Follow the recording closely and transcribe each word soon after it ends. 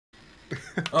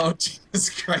Oh, Jesus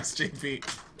Christ, JP.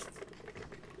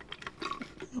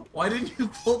 Why didn't you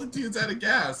pull the dudes out of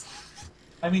gas?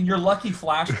 I mean, your lucky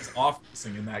flash was off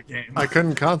racing in that game. I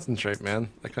couldn't concentrate, man.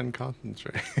 I couldn't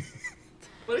concentrate.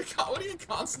 What do you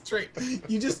concentrate?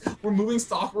 You just were moving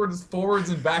forwards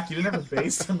and back. You didn't have a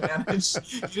base to manage.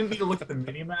 You didn't need to look at the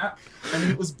mini map. I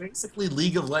mean, it was basically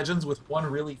League of Legends with one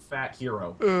really fat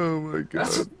hero. Oh my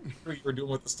That's god. what you were doing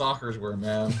what the stalkers were,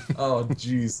 man. Oh,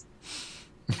 jeez.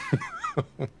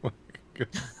 Oh my god.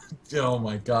 Oh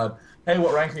my god. Hey,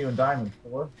 what rank are you in Diamond?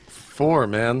 4? 4,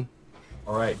 man.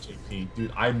 All right, JP,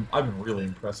 dude, I've been really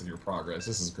impressed with your progress.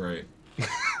 This is great.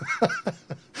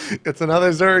 It's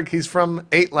another Zerg. He's from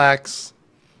 8 lakhs.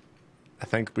 I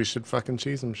think we should fucking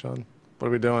cheese him, Sean. What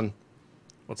are we doing?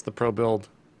 What's the pro build?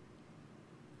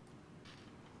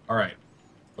 All right.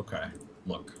 Okay.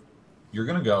 Look, you're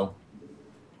gonna go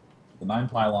the 9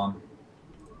 pylon.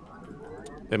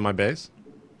 In my base?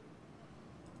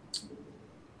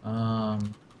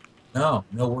 No,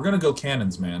 we're gonna go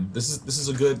cannons, man. This is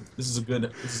a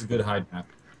good hide map.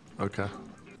 Okay.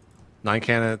 9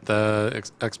 cannon at the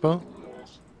expo?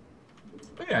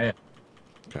 But yeah.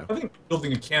 Okay. I think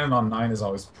building a cannon on 9 is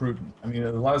always prudent. I mean,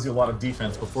 it allows you a lot of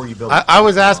defense before you build. I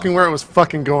was asking where it was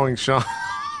fucking going, Sean.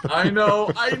 I know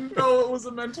it was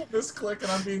a mental misclick,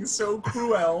 and I'm being so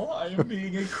cruel. I am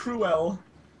being a cruel.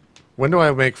 When do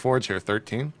I make forge here?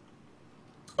 13?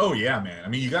 Oh yeah, man. I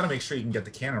mean, you got to make sure you can get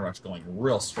the cannon rush going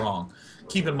real strong.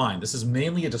 Keep in mind, this is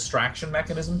mainly a distraction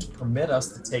mechanism to permit us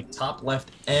to take top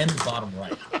left and bottom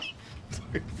right.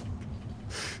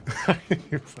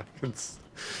 You fucking...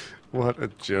 What a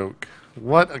joke.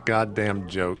 What a goddamn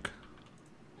joke.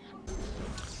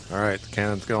 Alright, the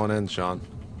cannon's going in, Sean.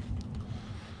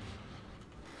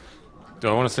 Do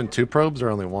I want to send 2 probes or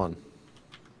only 1?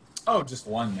 Oh, just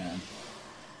 1, man.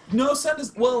 No, send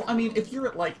us... Well, I mean, if you're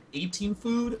at, like, 18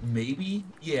 food, maybe.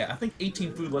 Yeah, I think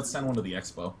 18 food, let's send 1 to the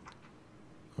expo.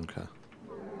 Okay.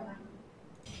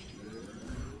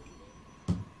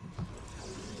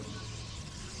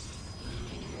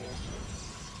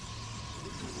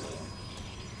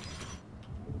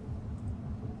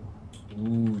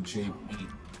 Ooh, JP.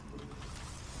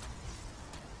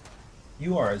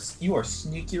 You are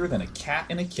sneakier than a cat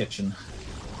in a kitchen.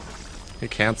 He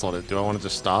canceled it. Do I want to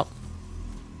just stop?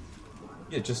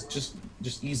 Yeah, just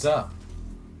ease up.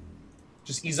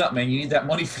 Just ease up, man. You need that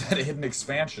money for that hidden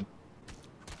expansion.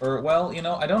 Or, well, you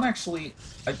know, I don't actually...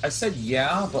 I said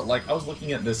yeah, but, like, I was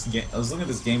looking at this game... I was looking at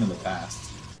this game in the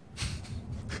past.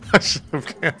 I should have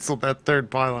canceled that 3rd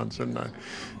pylon, shouldn't I?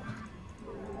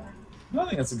 No, I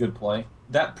think that's a good play.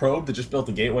 That probe that just built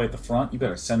the gateway at the front, you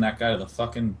better send that guy to the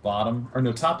fucking bottom... Or,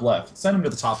 no, top left. Send him to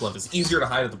the top left. It's easier to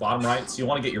hide at the bottom right, so you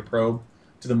want to get your probe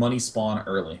to the money spawn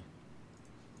early.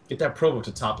 Get that probe up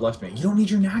to top left, man. You don't need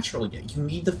your natural yet. You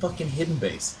need the fucking hidden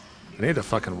base. I need to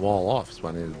fucking wall off is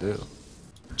what I need to do.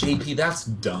 JP, that's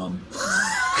dumb.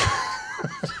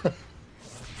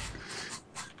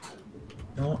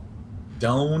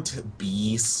 Don't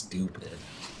be stupid.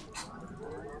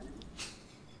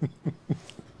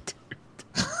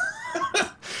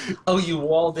 Oh, you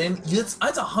walled in? That's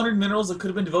 100 minerals that could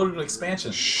have been devoted to an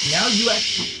expansion. Now you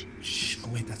actually... Shh. Oh,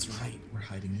 wait, that's right. We're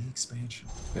hiding the expansion.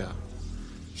 Yeah.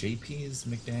 JP's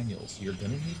McDaniels, you're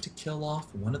gonna need to kill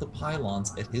off one of the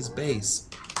pylons at his base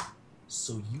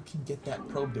so you can get that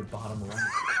probe to bottom right.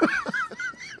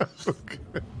 Okay.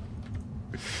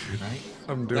 Right?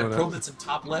 I'm doing that probe it. that's in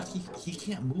top left, he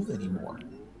can't move anymore.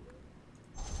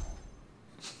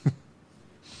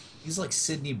 He's like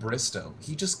Sidney Bristow.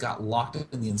 He just got locked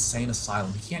up in the insane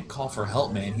asylum. He can't call for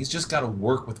help, man. He's just got to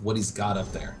work with what he's got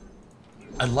up there.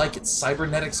 I like it.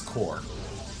 Cybernetics core.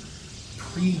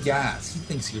 Pre-gas. He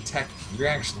thinks you're tech. You're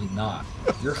actually not.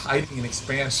 You're hiding an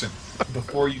expansion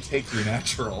before you take your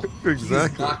natural.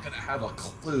 Exactly. He's not going to have a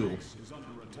clue.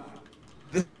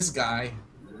 This guy...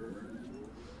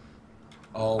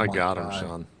 Oh I my got him, God.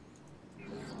 Sean.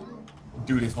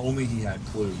 Dude, if only he had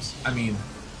clues. I mean...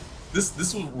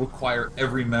 This will require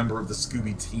every member of the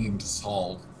Scooby team to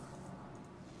solve.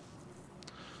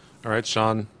 Alright,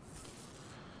 Sean.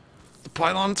 The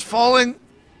pylon's falling!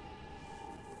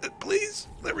 Please.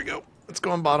 There we go. It's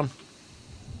going bottom.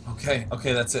 Okay,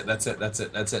 that's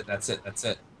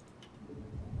it.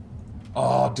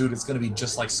 Oh, dude, it's gonna be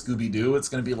just like Scooby-Doo. It's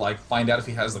gonna be like, find out if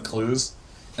he has the clues.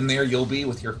 And there you'll be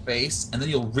with your face, and then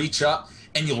you'll reach up,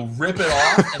 and you'll rip it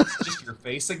off, and it's just your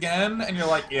face again, and you're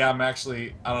like, yeah, I'm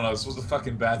actually, I don't know, this was a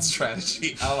fucking bad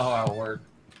strategy. I don't know how it'll work.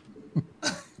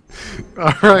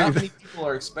 Alright. Not many people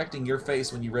are expecting your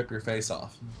face when you rip your face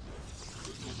off.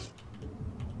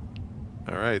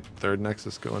 Alright, 3rd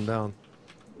Nexus going down.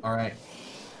 Alright.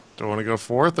 Do I want to go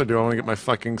fourth, or do I want to get my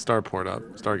fucking starport up?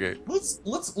 Stargate.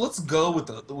 Let's go with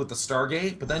the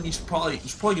Stargate, but then you should probably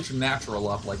get your natural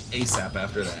up like ASAP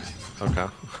after that. Okay.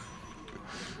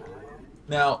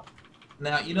 Now,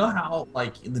 you know how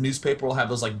like the newspaper will have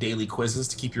those like daily quizzes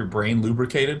to keep your brain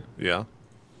lubricated? Yeah.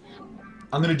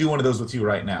 I'm gonna do one of those with you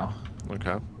right now.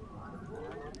 Okay.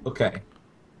 Okay.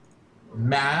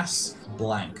 Mass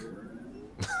blank.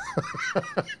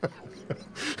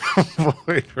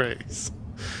 Void race.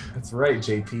 That's right,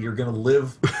 JP. You're gonna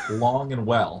live long and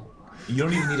well. You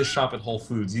don't even need to shop at Whole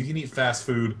Foods. You can eat fast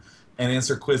food and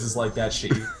answer quizzes like that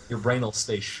shit. Your brain will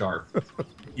stay sharp.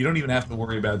 You don't even have to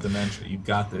worry about dementia. You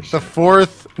got this shit. The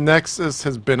fourth Nexus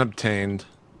has been obtained.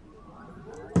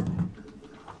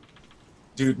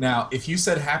 Dude, now, if you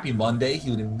said Happy Monday,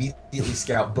 he would immediately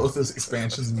scout both those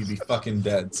expansions and you'd be fucking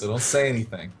dead. So don't say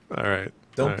anything. Alright.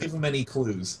 Don't give him any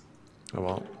clues. I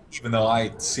won't. Even though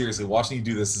seriously, watching you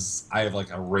do this is, I have like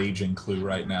a raging clue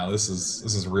right now. This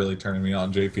is really turning me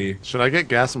on, JP. Should I get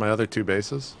gas on my other two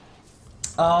bases?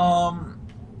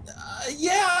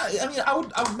 Yeah, I mean, I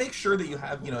would make sure that you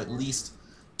have, you know, at least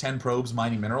 10 probes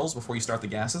mining minerals before you start the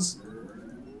gases.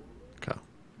 Okay.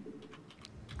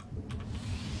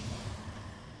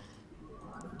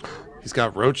 He's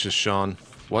got roaches, Sean.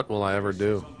 What will I ever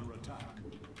do?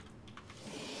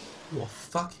 You will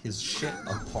fuck his shit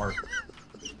apart.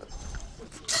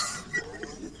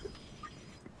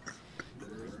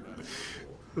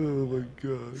 Oh my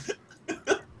god.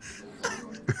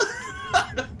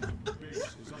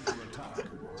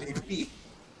 JP.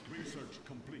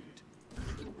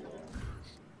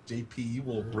 JP, you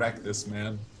will wreck this,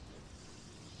 man.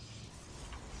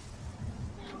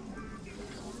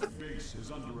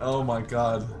 Oh my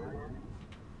god.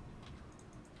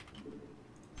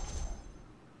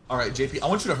 Alright, JP, I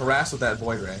want you to harass with that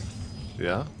void ray.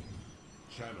 Yeah?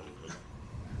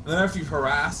 And then after you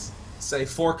harass, say,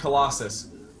 for Colossus.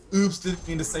 Oops, didn't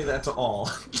mean to say that to all.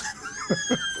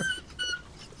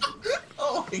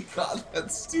 Oh my god,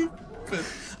 that's stupid.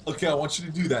 Okay, I want you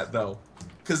to do that, though.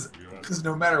 Because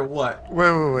no matter what... Wait.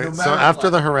 No So after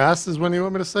the harass is when you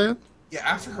want me to say it? Yeah,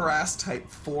 after harass, type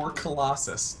for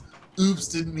Colossus. Oops,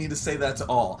 didn't mean to say that to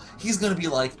all. He's going to be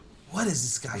like, what is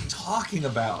this guy talking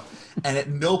about? And at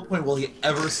no point will he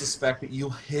ever suspect that you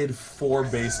hid 4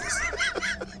 bases.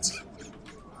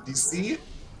 Do you see?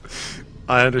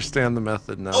 I understand the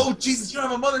method now. Oh, Jesus, you don't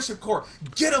have a mothership core.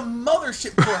 Get a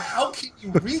mothership core. How can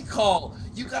you recall?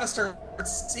 You got to start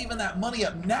saving that money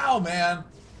up now, man.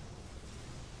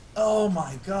 Oh,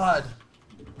 my God.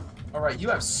 All right, you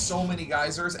have so many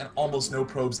geysers and almost no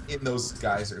probes in those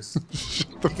geysers.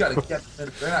 You got to get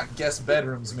them. They're not guest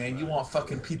bedrooms, man. You want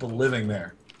fucking people living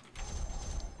there.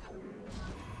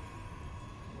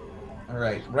 All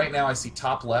right, right now I see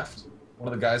top left.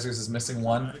 One of the geysers is missing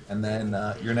one, and then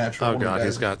your natural. Oh god,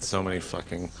 he's got so many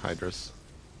fucking hydras,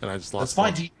 and I just lost.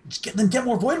 That's fine. Then get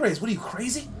more void rays. What are you,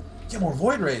 crazy? Get more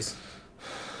void rays.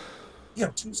 You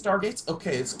have 2 stargates.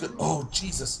 Okay, it's good. Oh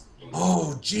Jesus.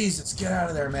 Oh Jesus, get out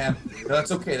of there, man. No,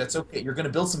 that's okay. That's okay. You're gonna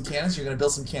build some cannons. You're gonna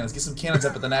build some cannons. Get some cannons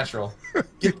up at the natural.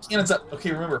 Get cannons up.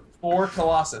 Okay, remember 4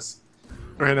 Colossus.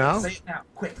 Right now? Say it now.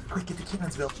 Quick, get the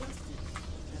cannons built.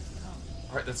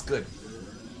 All right, that's good.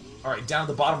 All right, down at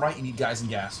the bottom right, you need guys and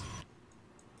gas.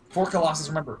 4 Colossus,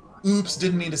 remember. Oops,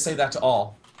 didn't mean to say that to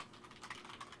all.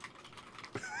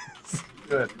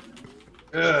 Good.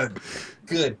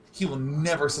 Good. He will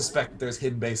never suspect that there's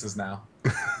hidden bases now.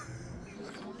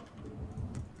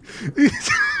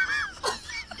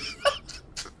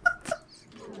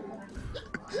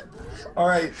 All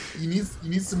right, you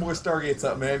need some more stargates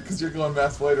up, man, because you're going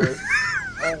mass void race.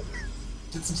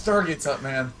 Get some stargates up,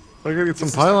 man. I gotta get some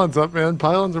pylons up, man.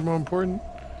 Pylons are more important.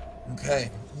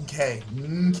 Okay,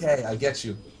 I get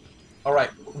you. Alright,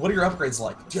 what are your upgrades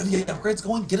like? Do you have any upgrades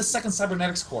going? Get a second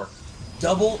cybernetics core.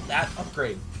 Double that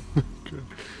upgrade.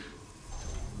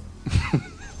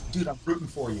 Dude, I'm rooting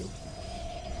for you.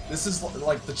 This is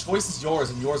like, the choice is yours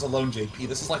and yours alone, JP.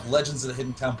 This is like Legends of the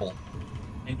Hidden Temple.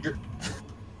 And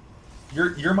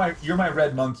you're my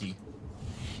red monkey.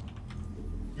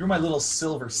 You're my little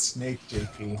silver snake,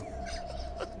 JP.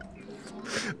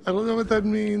 I don't know what that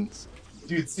means.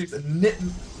 Dude, seriously,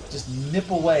 just nip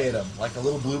away at him like a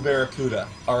little blue barracuda.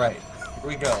 Alright, here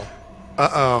we go.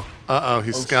 Uh-oh.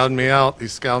 He's scouting me out.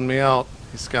 He's scouting me out.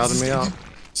 He's scouting me out.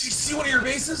 Did you see one of your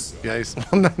bases? Yeah, he's...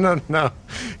 No.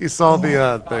 He saw the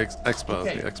expo.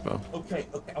 Okay. The expo. Okay.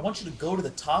 I want you to go to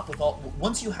the top with all...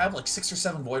 Once you have like 6 or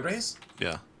 7 void rays,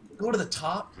 Yeah. go to the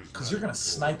top, because you're going to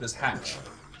snipe his hatch.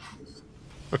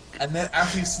 And then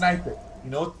after you snipe it,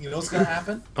 you know what's going to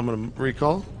happen? I'm gonna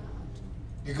recall.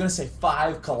 You're going to say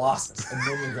 5 Colossus, and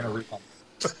then you're going to recall.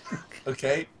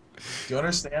 Okay? Do you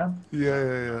understand?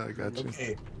 Yeah, I got you.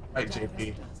 Okay. Right,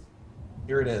 JP.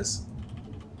 Here it is.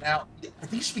 Now, I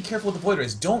think you should be careful with the void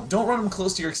rays. Don't run them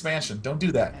close to your expansion. Don't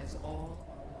do that.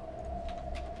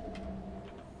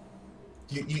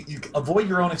 You avoid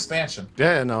your own expansion.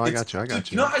 Yeah, no, I got you.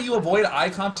 You know how you avoid eye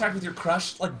contact with your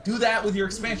crush? Like, do that with your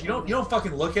expansion. You don't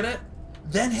fucking look at it.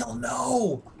 Then he'll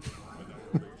know.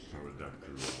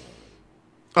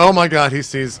 Oh my god, he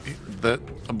sees the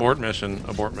abort mission.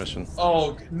 Abort mission.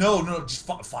 Oh no! Just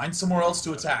find somewhere else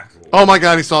to attack. Oh my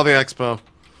god, he saw the expo.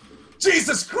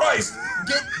 Jesus Christ!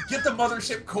 Get the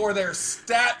mothership core there,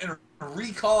 stat and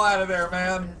recall out of there,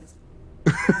 man.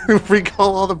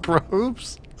 Recall all the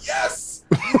probes. Yes!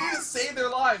 You need to save their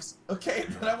lives. Okay,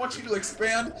 then I want you to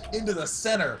expand into the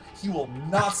center. He will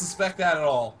not suspect that at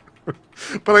all.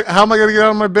 But how am I gonna get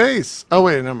out of my base? Oh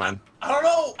wait, never mind. I don't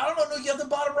know. No, you have the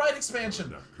bottom right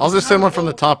expansion. I'll just send one from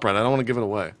the top right. I don't want to give it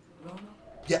away.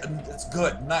 Yeah, that's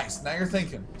good. Nice. Now you're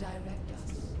thinking.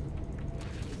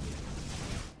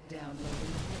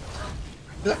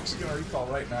 You're actually gonna recall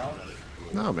right now.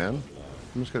 No, man.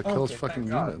 I'm just gonna kill his fucking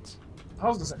units. I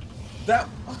was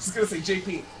gonna say,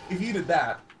 JP, if you did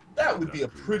that, that would be a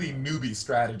pretty newbie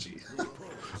strategy.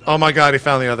 Oh my god, he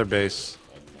found the other base.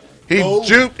 He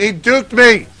duped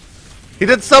me! He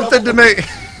did something to me!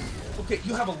 Okay,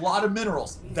 you have a lot of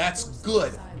minerals. That's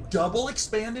good. Double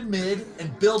expand in mid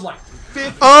and build like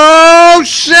 50. Oh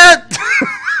shit!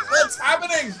 What's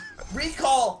happening?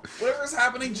 Recall. Whatever's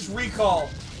happening, just recall.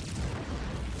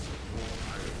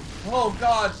 Oh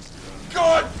god.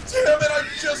 God damn it, I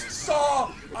just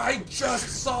saw!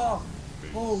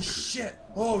 Oh shit.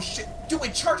 Dude,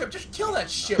 wait, charge up, just kill that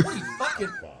shit. What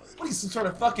are you, some sort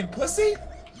of fucking pussy?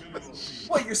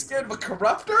 What, you're scared of a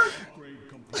corruptor?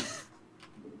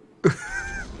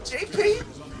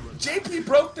 JP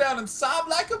broke down and sobbed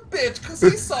like a bitch because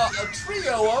he saw a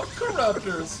trio of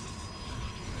corruptors.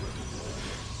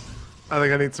 I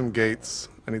think I need some gates.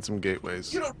 I need some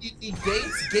gateways. You don't need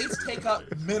gates. Gates take up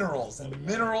minerals, and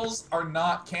minerals are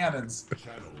not cannons.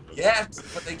 Yet,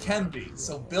 but they can be.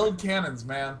 So build cannons,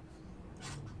 man.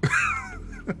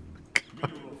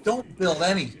 Don't build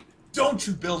any. Don't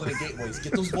you build any gateways.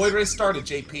 Get those void rays started,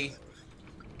 JP.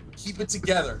 Keep it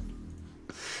together.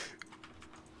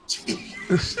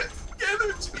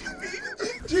 Together,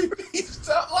 JP. JP,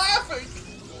 stop laughing.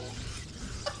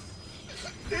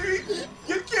 JP,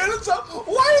 get cannons up.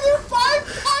 Why are there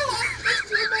 5 pylons next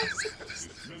to the next?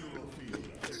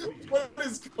 What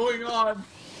is going on?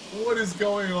 What is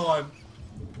going on?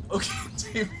 Okay,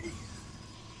 JP.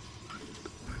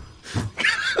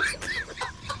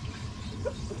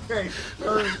 Okay,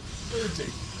 third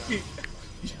JP.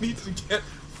 You need to get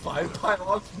 5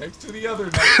 pylons next to the other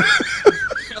next.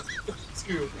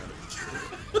 2.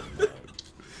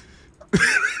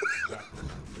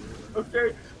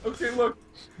 Okay, look.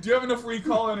 Do you have enough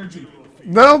recall energy?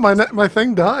 No, my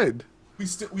thing died. We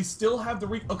still have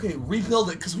the okay, rebuild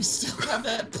it because we still have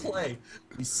that play.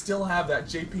 We still have that.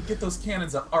 JP, get those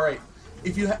cannons up. All right.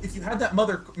 If you had that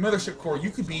mothership core,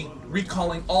 you could be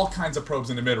recalling all kinds of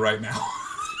probes into mid right now.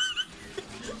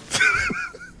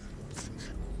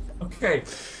 Okay,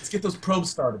 let's get those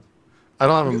probes started. I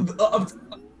don't have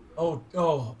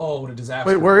what a disaster.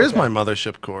 Wait, where is my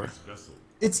mothership core?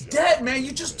 It's dead, man.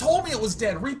 You just told me it was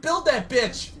dead. Rebuild that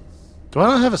bitch. Do I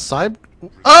not have a side?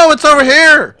 Oh, it's over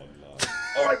here!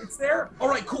 Alright, it's there?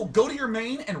 Alright, cool. Go to your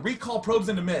main and recall probes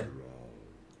into mid.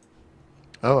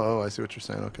 Oh, I see what you're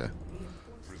saying. Okay.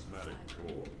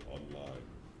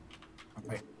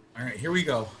 Alright, here we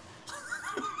go.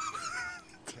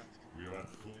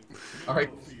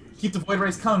 Alright, keep the void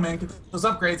rays coming, man. Get those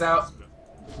upgrades out.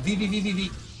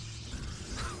 V.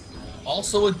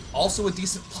 Also a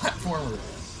decent platformer.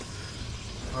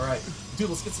 Alright. Dude,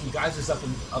 let's get some geysers up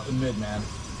in mid, man.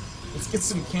 Let's get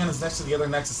some cannons next to the other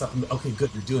nexus up in mid. Okay,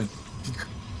 good, you're doing it.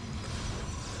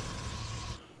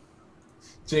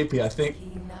 JP, I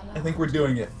think we're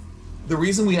doing it. The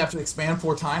reason we have to expand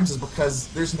 4 times is because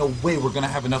there's no way we're gonna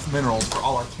have enough minerals for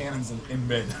all our cannons in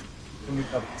mid. And we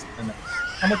have to expand that.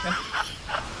 How much?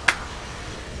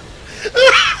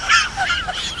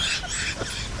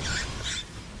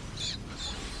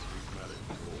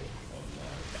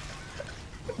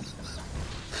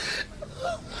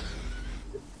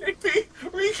 JP,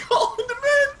 recall in the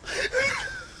mid!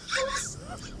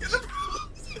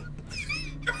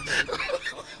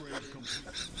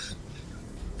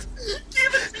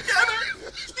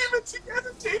 Keep it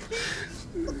together, JP!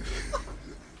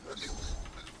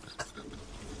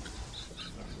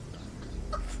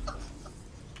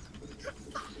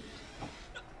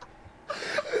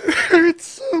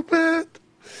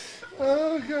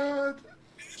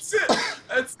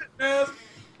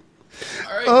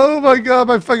 my god,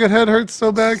 my fucking head hurts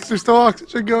so bad because there's no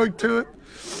oxygen going to it.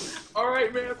 All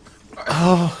right, man.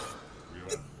 Oh.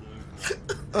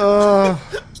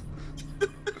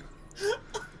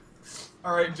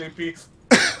 All right, JP.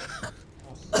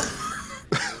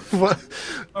 What?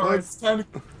 All right, it's time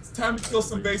to kill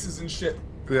some bases and shit.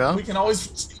 Yeah? We can always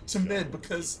retreat to mid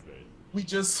because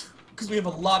we have a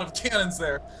lot of cannons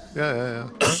there. Yeah.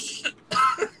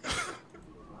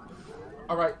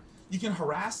 All right, you can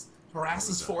harass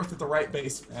his fourth at the right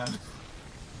base, man.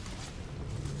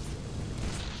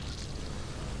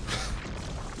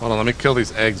 Hold on, let me kill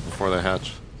these eggs before they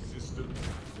hatch.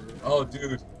 Oh,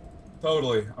 dude,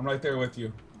 totally. I'm right there with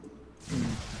you.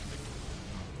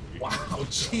 Wow,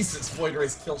 Jesus, Void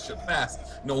Rays kill shit fast.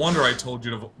 No wonder I told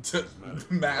you to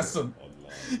mass them.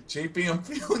 JP, I'm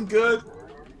feeling good.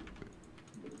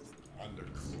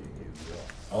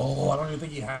 Oh, I don't even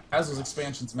think he has those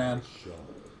expansions, man.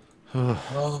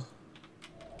 Oh.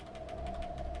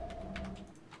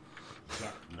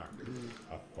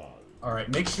 All right,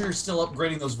 make sure you're still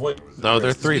upgrading those Void. No,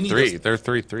 they're 3-3. They're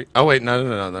 3-3. Oh wait,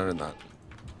 no, they're not.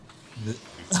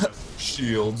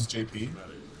 Shields, JP.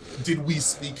 Did we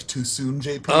speak too soon,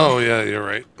 JP? Oh yeah, you're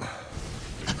right.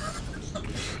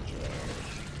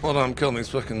 Hold on, I'm killing these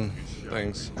fucking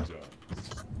things.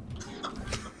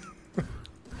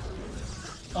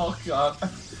 Oh god, I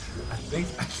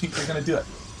think they're gonna do it.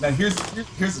 Now here's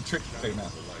a tricky thing. Now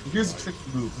here's a tricky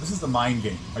move. This is the mind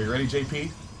game. Are you ready,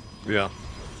 JP? Yeah.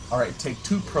 All right, take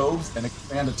 2 probes and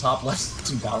expand to top left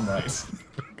and down right.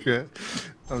 Okay,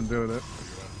 I'm doing it.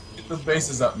 Get those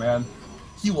bases up, man.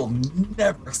 He will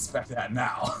never expect that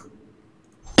now.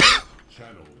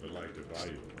 Channel the light of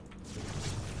Io.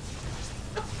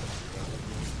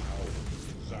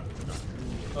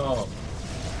 Oh.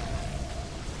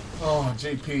 Oh,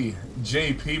 JP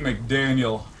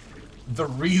McDaniel. The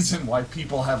reason why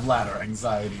people have ladder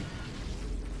anxiety.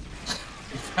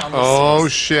 Oh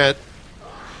shit.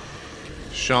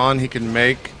 Sean, he can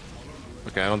make...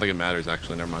 Okay, I don't think it matters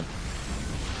actually, never mind.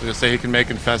 I was gonna say he can make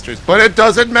infestors, but it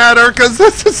doesn't matter because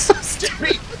this is so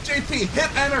stupid. JP,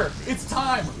 hit enter! It's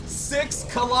time! 6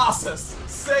 Colossus!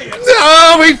 Say it!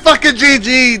 No, we fucking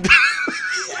GG'd!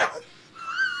 Yeah.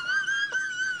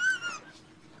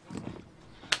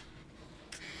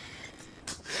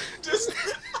 Just...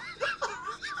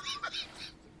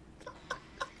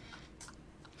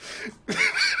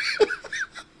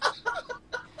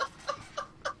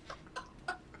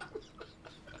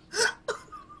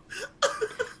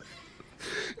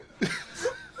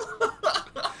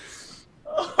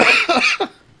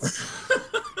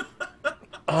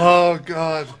 Oh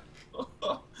god.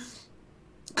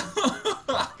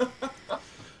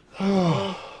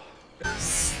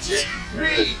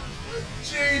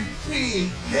 JP,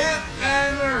 hit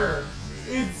enter!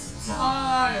 It's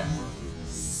time!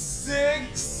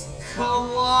 6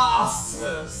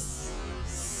 Colossus!